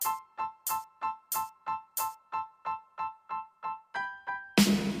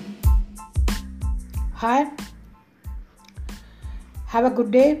Hi, have a good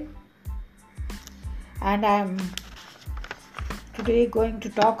day, and I'm today going to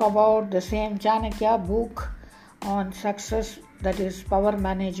talk about the same Chanakya book on success, that is power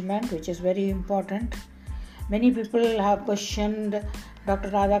management, which is very important. Many people have questioned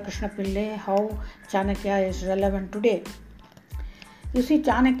Dr. Radhakrishna Pillai how Chanakya is relevant today. You see,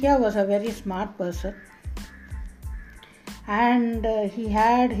 Chanakya was a very smart person, and he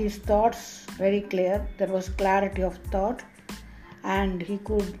had his thoughts very clear. There was clarity of thought, and he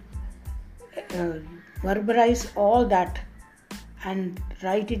could uh, verbalize all that and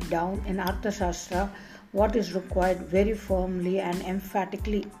write it down in Arthashastra what is required very firmly and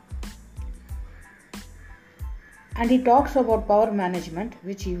emphatically. And he talks about power management,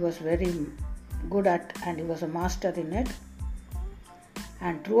 which he was very good at and he was a master in it.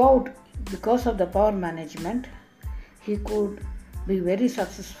 And throughout, because of the power management, he could be very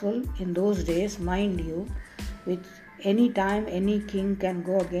successful in those days, mind you, with any time any king can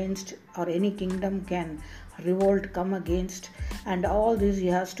go against or any kingdom can revolt, come against, and all this he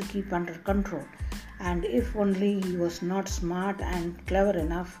has to keep under control. And if only he was not smart and clever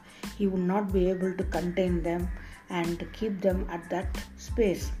enough, he would not be able to contain them and keep them at that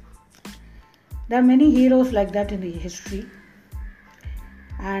space. There are many heroes like that in the history,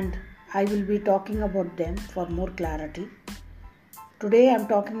 and I will be talking about them for more clarity. Today I am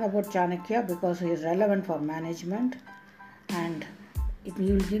talking about Chanakya because he is relevant for management and it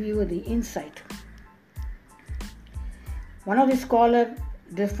will give you the insight. One of the scholars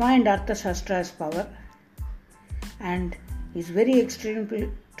defined Arthashastra as power and is very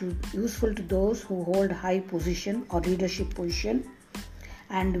extremely useful to those who hold high position or leadership position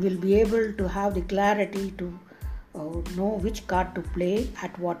and will be able to have the clarity to know which card to play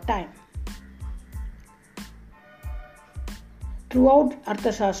at what time. Throughout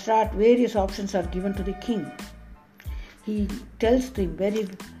Arthashastra, various options are given to the king. He tells the very,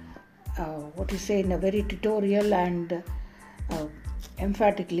 in a very tutorial and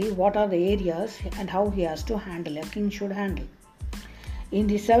emphatically what are the areas and how he has to handle, a king should handle. In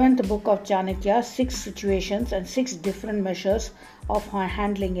the 7th book of Chanakya, 6 situations and 6 different measures of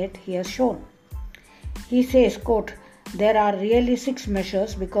handling it he has shown. He says, quote, there are really 6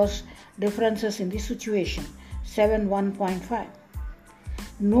 measures because differences in the situation. 7.1.5.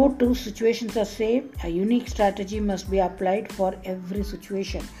 No two situations are same. A unique strategy must be applied for every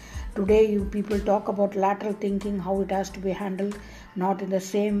situation. Today you people talk about lateral thinking, how it has to be handled, not in the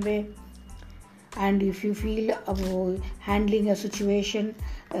same way. And if you feel handling a situation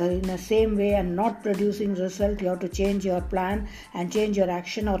in the same way and not producing result, you have to change your plan and change your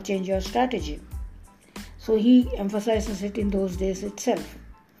action or change your strategy. So he emphasizes it in those days itself.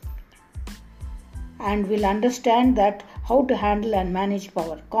 And will understand that how to handle and manage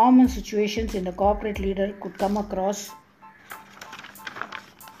power. Common situations in the corporate leader could come across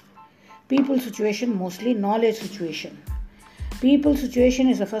people situation, mostly knowledge situation. People situation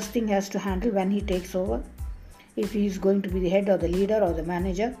is the first thing he has to handle when he takes over. If he is going to be the head or the leader or the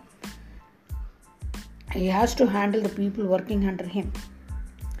manager, he has to handle the people working under him.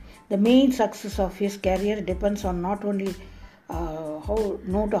 The main success of his career depends on not only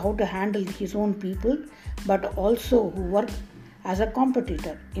how to handle his own people, but also who work as a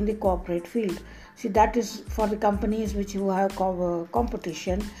competitor in the corporate field. See, that is for the companies which you have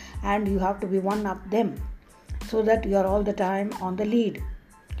competition and you have to be one of them so that you are all the time on the lead.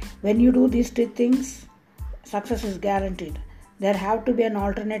 When you do these 3 things, success is guaranteed. There have to be an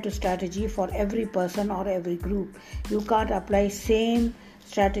alternative strategy for every person or every group. You can't apply same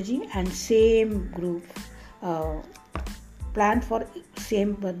strategy and same group plan for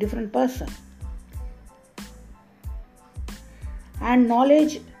same different person. And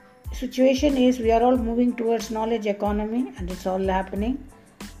knowledge situation is we are all moving towards knowledge economy and it's all happening.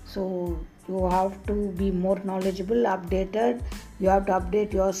 So you have to be more knowledgeable, updated. You have to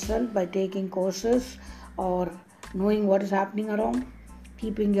update yourself by taking courses or knowing what is happening around,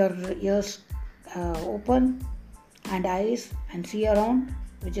 keeping your ears open and eyes and see around,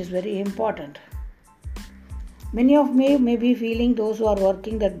 which is very important. Many of me may be feeling, those who are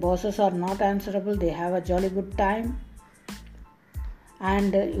working, that bosses are not answerable. They have a jolly good time.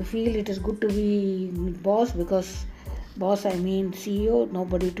 And you feel it is good to be boss because boss, I mean CEO,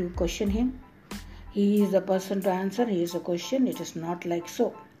 nobody to question him. He is the person to answer. He is a question. It is not like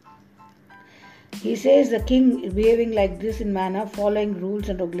so. He says the king is behaving like this in manner, following rules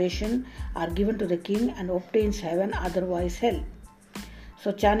and regulation are given to the king and obtains heaven, otherwise hell.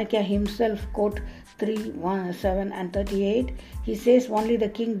 So Chanakya himself quote 3:7 and 38. He says only the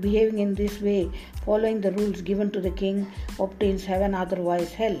king behaving in this way, following the rules given to the king, obtains heaven,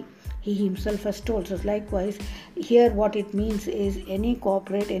 otherwise hell. he himself has told. So likewise, here what it means is any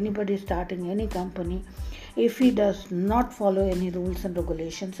corporate, anybody starting any company, if he does not follow any rules and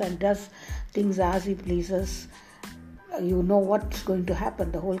regulations and does things as he pleases, you know what's going to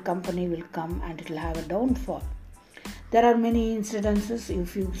happen. The whole company will come and it will have a downfall. There are many incidences,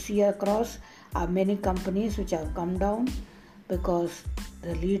 if you see across, many companies which have come down because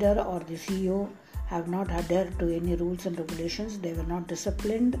the leader or the CEO have not adhered to any rules and regulations. They were not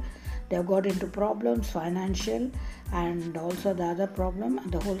disciplined. They have got into problems, financial and also the other problem,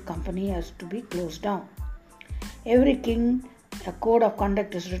 and the whole company has to be closed down. Every king, a code of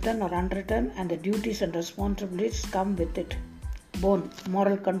conduct is written or unwritten, and the duties and responsibilities come with it.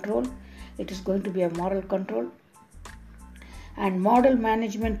 Moral control. It is going to be a moral control. And model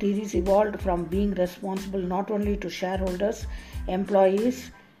management theories evolved from being responsible not only to shareholders,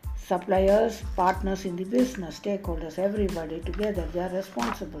 employees, suppliers, partners in the business, stakeholders, everybody together, they are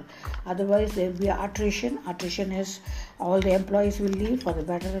responsible. Otherwise, there will be attrition. Attrition is all the employees will leave for the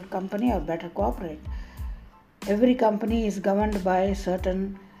better company or better corporate. Every company is governed by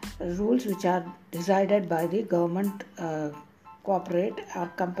certain rules which are decided by the government. Corporate or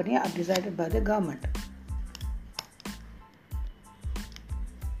company are decided by the government.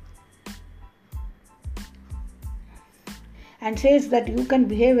 And says that you can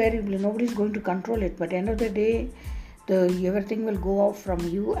behave variably, nobody is going to control it, but at the end of the day, everything will go off from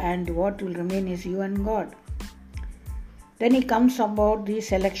you, and what will remain is you and God. Then he comes about the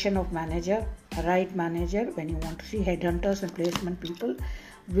selection of manager, a right manager. When you want to see, headhunters and placement people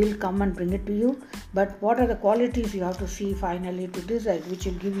will come and bring it to you, but what are the qualities you have to see finally to decide, which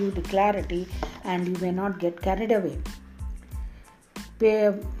will give you the clarity and you may not get carried away.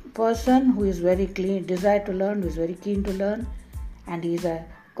 A person who is very clean, desire to learn, who is very keen to learn, and he's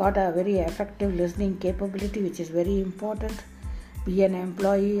got a very effective listening capability, which is very important. Be an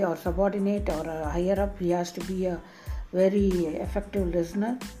employee or subordinate or a higher up, he has to be a very effective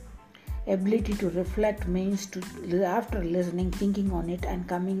listener. Ability to reflect means to, after listening, thinking on it and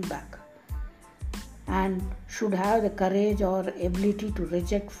coming back, and should have the courage or ability to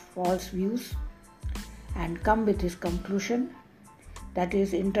reject false views and come with his conclusion. That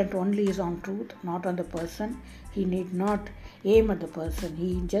is, intent only is on truth, not on the person. He need not aim at the person.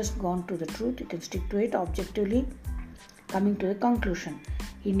 He just gone to the truth. He can stick to it objectively, coming to the conclusion.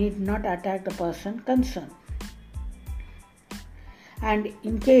 He need not attack the person concerned. And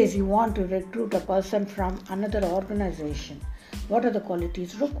in case you want to recruit a person from another organization, what are the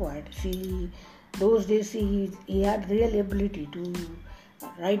qualities required? See, those days he had real ability to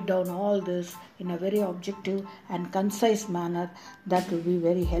write down all this in a very objective and concise manner. That will be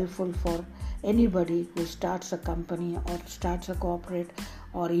very helpful for anybody who starts a company or starts a corporate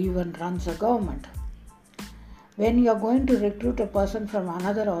or even runs a government. When you are going to recruit a person from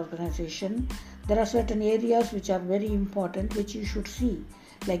another organization, there are certain areas which are very important, which you should see.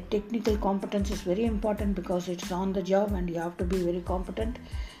 Like technical competence is very important because it's on the job and you have to be very competent.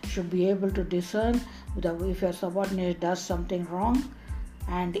 You should be able to discern if your subordinate does something wrong.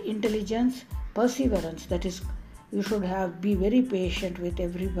 And intelligence, perseverance, that is, you should be very patient with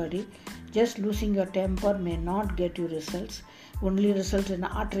everybody. Just losing your temper may not get you results, only result in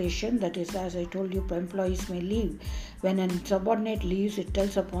attrition. That is, as I told you, employees may leave. When a subordinate leaves, it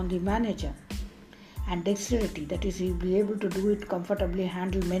tells upon the manager. And dexterity, that is, you'll be able to do it comfortably,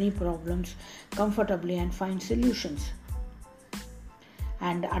 handle many problems comfortably and find solutions,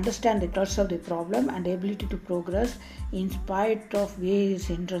 and understand the crux of the problem and the ability to progress in spite of various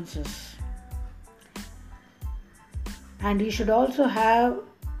hindrances. And you should also have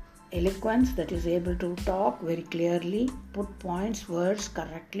eloquence, that is able to talk very clearly, put points, words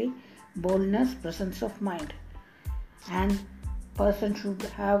correctly, boldness, presence of mind. And person should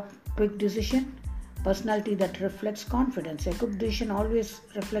have quick decision, personality that reflects confidence. A quick decision always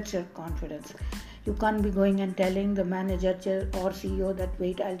reflects your confidence. You can't be going and telling the manager or CEO that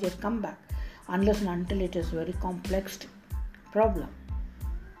wait, I'll just come back, unless and until it is very complex problem.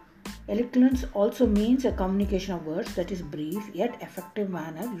 Eloquence also means a communication of words that is brief yet effective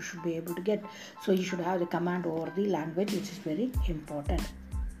manner you should be able to get. So you should have the command over the language, which is very important.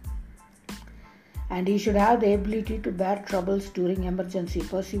 And you should have the ability to bear troubles during emergency.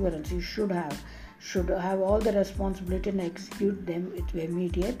 Perseverance, you should have all the responsibility and execute them with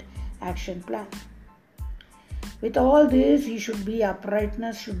immediate action plan. With all this, he should be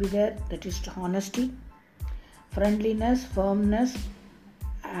uprightness should be there, that is honesty, friendliness, firmness,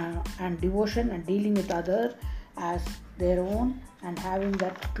 and devotion, and dealing with others as their own and having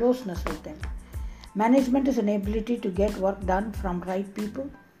that closeness with them. Management is an ability to get work done from right people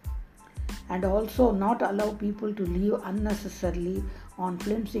and also not allow people to leave unnecessarily on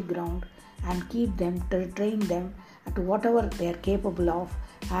flimsy ground and keep them, to train them to whatever they are capable of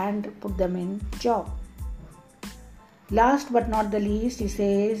and put them in job. Last but not the least, he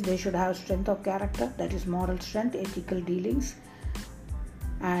says they should have strength of character, that is moral strength, ethical dealings,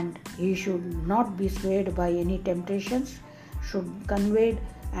 and he should not be swayed by any temptations,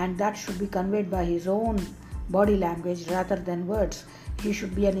 and that should be conveyed by his own body language rather than words. He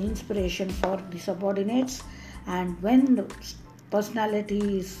should be an inspiration for the subordinates, and when the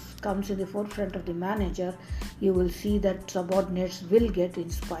personality comes in the forefront of the manager, you will see that subordinates will get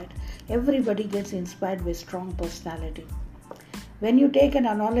inspired. Everybody gets inspired by strong personality. When you take an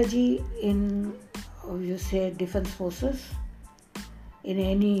analogy in, you say, defense forces in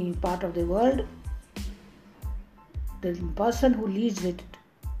any part of the world, the person who leads it,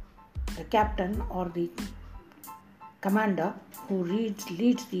 the captain or the commander who leads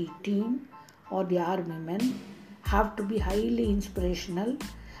the team or the army men, have to be highly inspirational,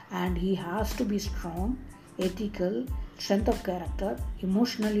 and he has to be strong, ethical, strength of character,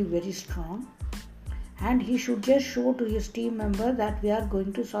 emotionally very strong, and he should just show to his team member that we are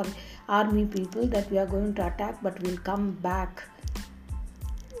going to, army people, that we are going to attack, but we'll come back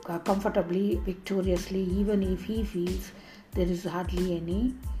comfortably, victoriously, even if he feels there is hardly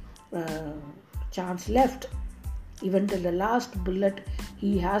any chance left. Even till the last bullet,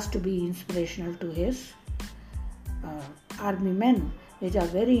 he has to be inspirational to his army men, which are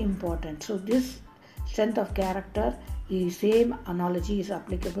very important. So this strength of character, the same analogy is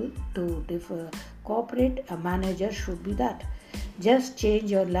applicable to corporate. A manager should be that. Just change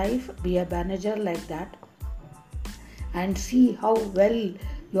your life, be a manager like that, and see how well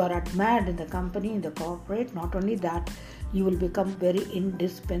you are admired in the company, in the corporate. Not only that, you will become very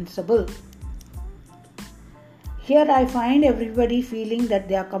indispensable. Here I find everybody feeling that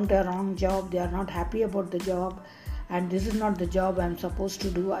they are come to a wrong job, they are not happy about the job, and this is not the job I am supposed to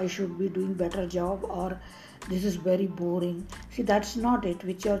do, I should be doing better job, or this is very boring. See, that's not it.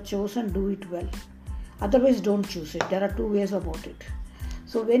 Which you are chosen, do it well. Otherwise, don't choose it. There are two ways about it.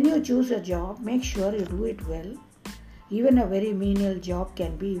 So when you choose a job, make sure you do it well. Even a very menial job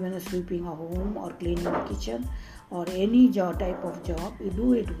can be even a sweeping a home or cleaning a kitchen or any type of job. You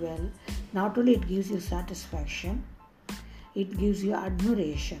do it well. Not only it gives you satisfaction, it gives you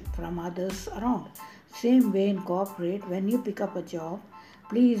admiration from others around. Same way in corporate, when you pick up a job,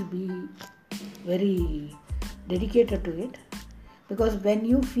 please be very dedicated to it, because when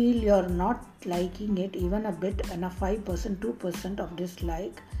you feel you're not liking it even a bit, and a 5%, 2% of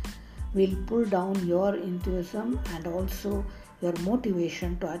dislike will pull down your enthusiasm and also your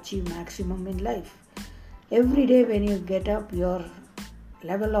motivation to achieve maximum in life. Every day when you get up, your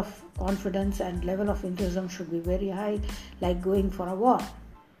level of confidence and level of enthusiasm should be very high, like going for a walk.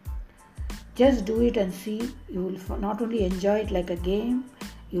 Just do it and see. You will not only enjoy it like a game,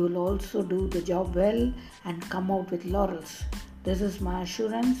 you will also do the job well and come out with laurels. This is my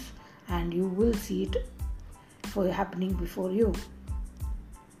assurance, and you will see it happening before you.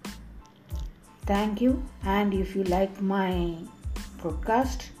 Thank you, and if you like my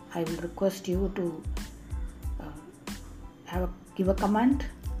broadcast, I will request you to give a comment,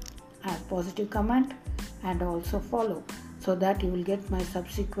 a positive comment, and also follow, so that you will get my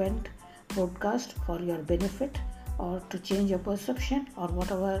subsequent broadcast for your benefit, or to change your perception, or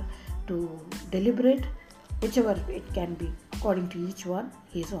whatever, to deliberate, whichever it can be, according to each one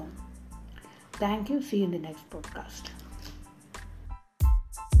his own. Thank you. See you in the next broadcast.